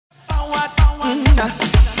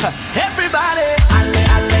Everybody, alle,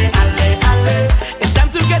 alle, alle, alle. It's time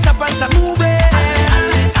to get up and start moving. Alle,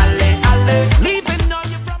 alle, alle, alle. Leaving all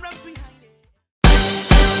your problems behind it.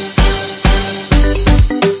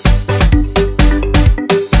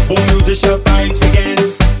 Boom, music your vibes again.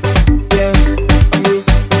 Yeah.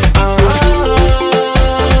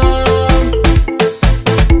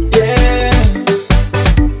 Yeah.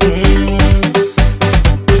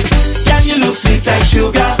 Can you lose sweet like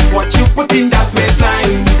sugar? What you put in that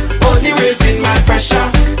waistline? Only raising my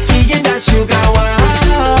pressure. Seeing that sugar wine.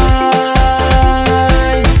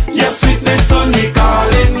 Your sweetness only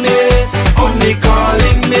calling me. Only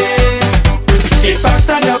calling me. If I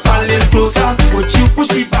stand up a little closer, would you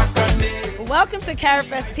push me back on me? Welcome to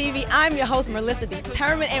CarrotFest TV. I'm your host, Merlisa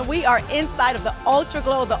Determined, and we are inside of the Ultra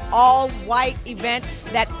Glow, the all-white event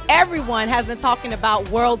that everyone has been talking about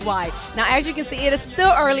worldwide. Now, as you can see, it is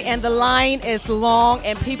still early, and the line is long,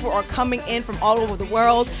 and people are coming in from all over the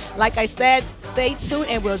world. Like I said, stay tuned,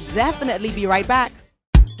 and we'll definitely be right back.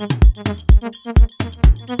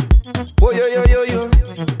 Oh, yo, yo, yo, yo.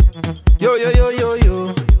 Yo, yo, yo, yo,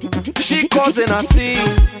 yo. She causing a scene.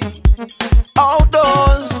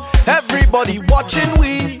 Outdoors, everybody watching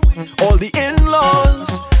we. All the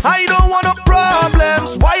in-laws. I don't want no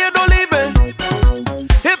problems. Why you don't leave it?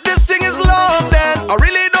 If this thing is love, then I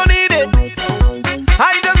really don't need it.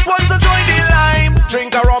 I just want to join the line.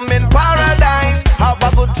 Drink a rum in paradise. Have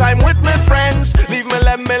a good time with my friends. Leave me,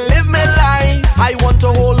 let me live my life. I want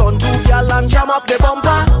to hold on to y'all and jam up the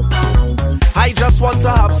bumper. I just want to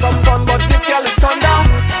have some fun, but this girl is turned down.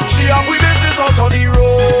 She have we business out on the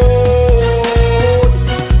road.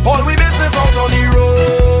 All we business out on the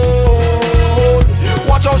road.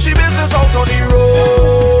 Watch out, she business out on the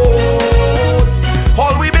road.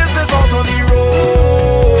 All we business out on the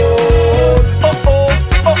road. Oh oh,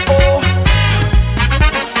 oh oh.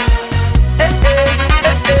 Eh eh,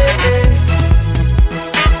 eh eh eh.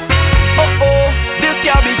 Oh oh, this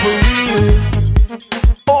girl be for real.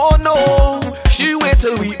 Oh no, she wait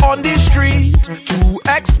till we on the street to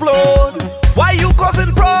explode. Why you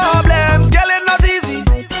causing problems? Girl, it's not easy.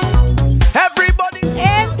 Everybody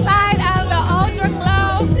Inside of the Ultra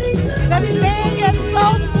Glow, the thing is so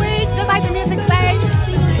sweet, just like the music says.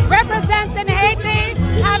 Representing Haiti,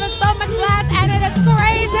 having so much class, and it is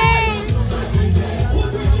crazy.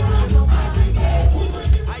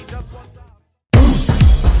 I just want to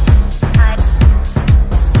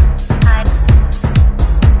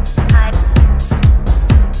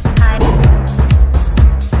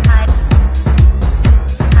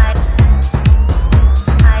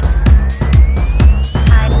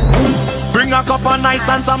bring a cup of nice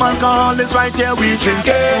and some alcohol is right here we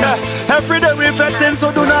drinking. Every day we fetting,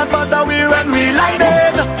 so do not bother we when we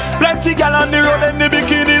lighting. Plenty gal on the road in the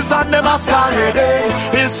bikinis and the masquerade.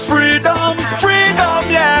 It's freedom, freedom,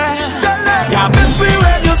 yeah. Yeah, miss me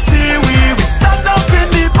when you see we stand up in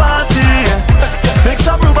the party. Make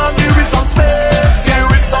some room and give me some space. Give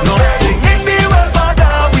me some nothing in the world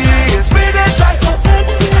bother we. It's me they try to end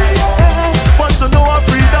me. Want to know our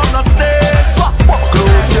freedom no stays.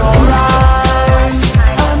 Close your eyes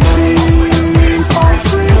and feel our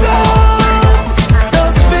freedom.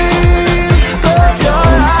 Just feel. Close your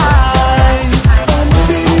eyes and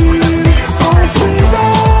feel our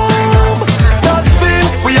freedom. Just feel.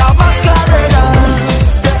 We are masqueraders,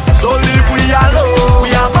 so leave we alone. We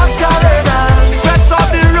are masqueraders. Set on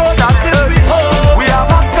the road that is behold. We are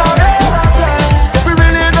masqueraders. We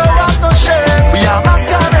really don't have no shame. We are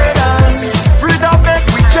masqueraders. Freedom make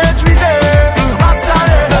we change we day.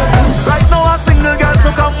 Masqueraders. Right now a single girl,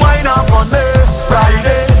 so come wine up on me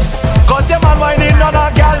Friday. Cause your man whining on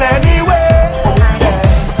a girl anyway. Oh yeah.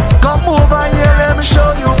 Come over here, let me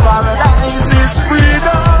show you paradise is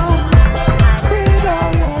freedom.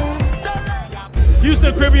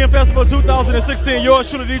 Houston Caribbean Festival 2016, yours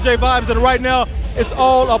truly DJ Vybz, and right now it's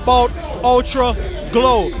all about Ultra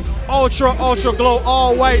Glow. Ultra Glow,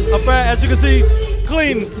 all white affair, as you can see,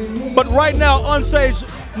 clean. But right now on stage,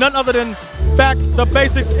 none other than Back the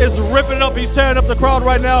Basics is ripping it up. He's tearing up the crowd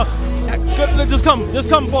right now. Just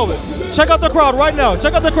come forward. Check out the crowd right now.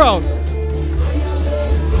 Check out the crowd.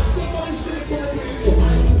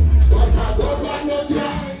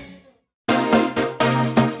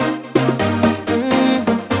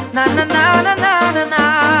 Na na na na na na na.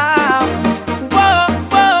 Whoa,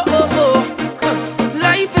 whoa, whoa, whoa.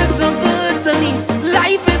 Life is so good to me.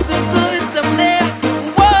 Life is so good to me.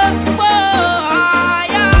 Whoa, whoa,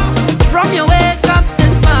 yeah. From your wake up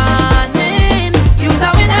this morning, you're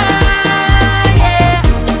a winner. Yeah,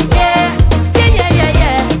 yeah, yeah, yeah, yeah,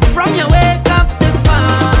 yeah. From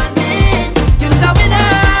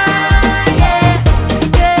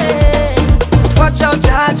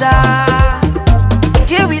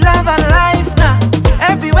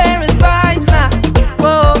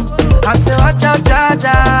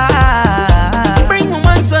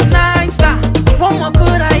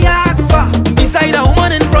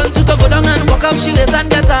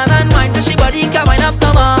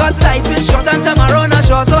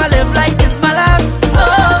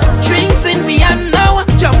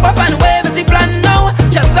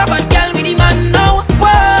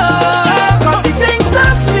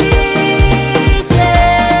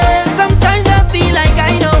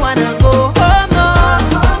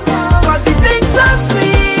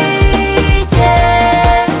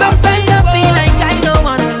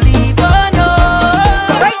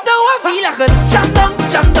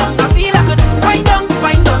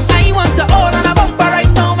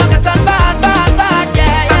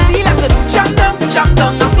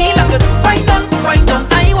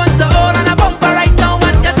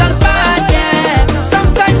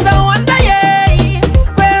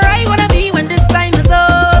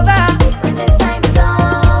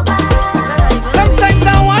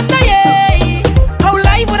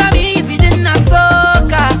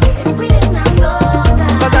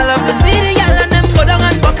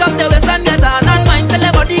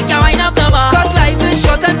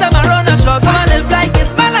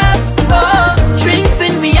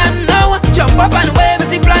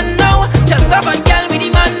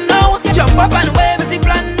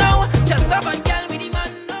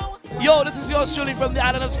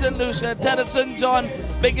John of St. Lucia, Tennyson John,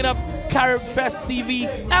 bigging up Carib Fest TV.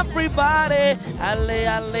 Everybody, alle,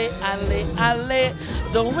 alle, alle, alle.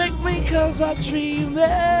 Don't wake me cause I'm dreaming.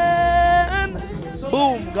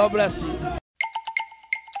 Boom, God bless you.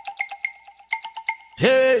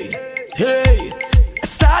 Hey, hey,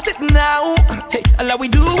 start it now. Hey, Allah, we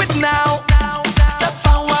do it now. Step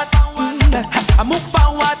forward, I move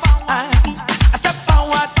forward. I step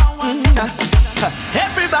forward.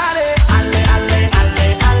 Everybody, alle, alle, alle,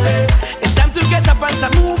 alle. It's time to get up and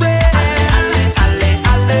start moving. Alle, alle,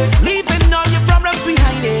 alle, leaving all your problems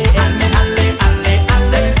behind it. Alle, alle, alle,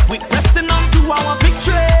 alle. We pressing on to our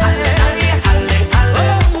victory. Alle, alle, alle, alle.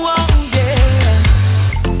 Oh, oh,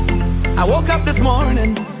 yeah. I woke up this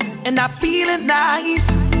morning and I feeling nice,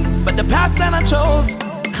 but the path that I chose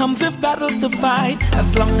comes with battles to fight.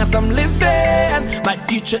 As long as I'm living, my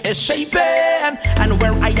future is shaping, and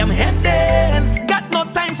where I am heading, got no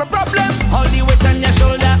time for problems. Hold the weight on your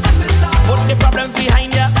shoulder, put the problems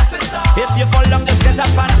behind you. If you fall down, just get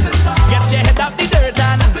up and get your head out the dirt.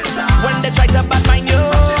 And when they try to badmine you,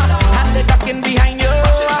 and they talking behind you,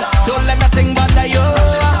 don't let nothing bother you.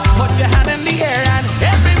 Put your hand in the air and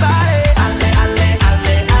everybody, alle, alle,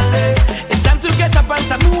 alle, alle. It's time to get up and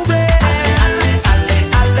start moving.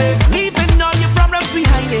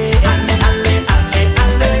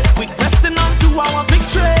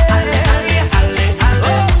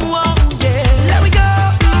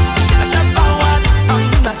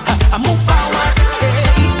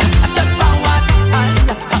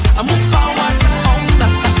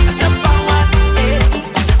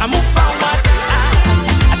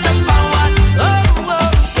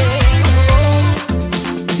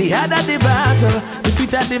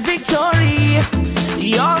 The victory,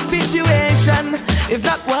 your situation is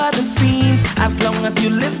not what it seems. As long as you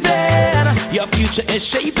live in, your future is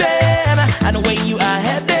shaping, and the way you are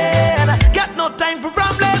heading, got no time for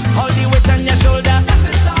problems. Hold the weight on your shoulder,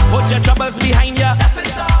 put your troubles behind you.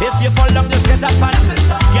 If you fall down, just get up and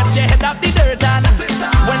get your head out the dirt. And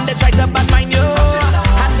when they try to badmine you,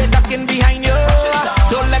 and they talking behind you,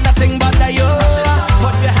 don't let nothing bother you.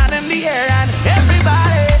 Put your hand in the air and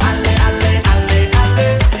everybody,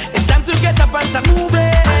 get up and start moving.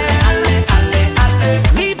 Alle, alle, alle.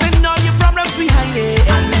 Leaving all your problems behind it.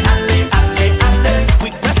 Alle, alle, alle, alle.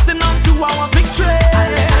 We pressing on to our victory.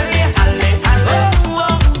 Alle, alle, alle, alle. Oh,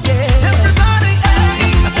 oh, yeah. Everybody,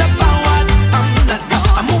 hey. I step forward.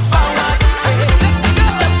 I move forward.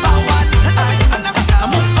 I step forward. I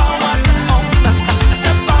move forward. I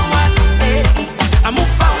step forward. I move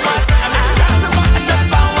forward. I step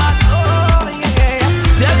forward. Oh, yeah.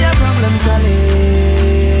 Tell your problems, Ale.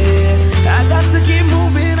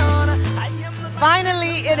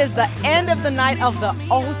 Finally, it is the end of the night of the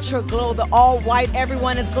Ultra Glow, the all white.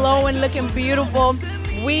 Everyone is glowing, looking beautiful.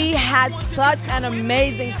 We had such an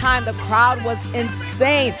amazing time. The crowd was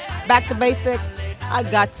insane. Back to basic, I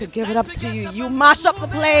got to give it up to you. You mash up the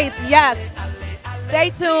place, yes. Stay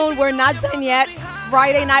tuned, we're not done yet.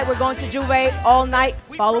 Friday night, we're going to Juve all night.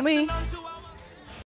 Follow me.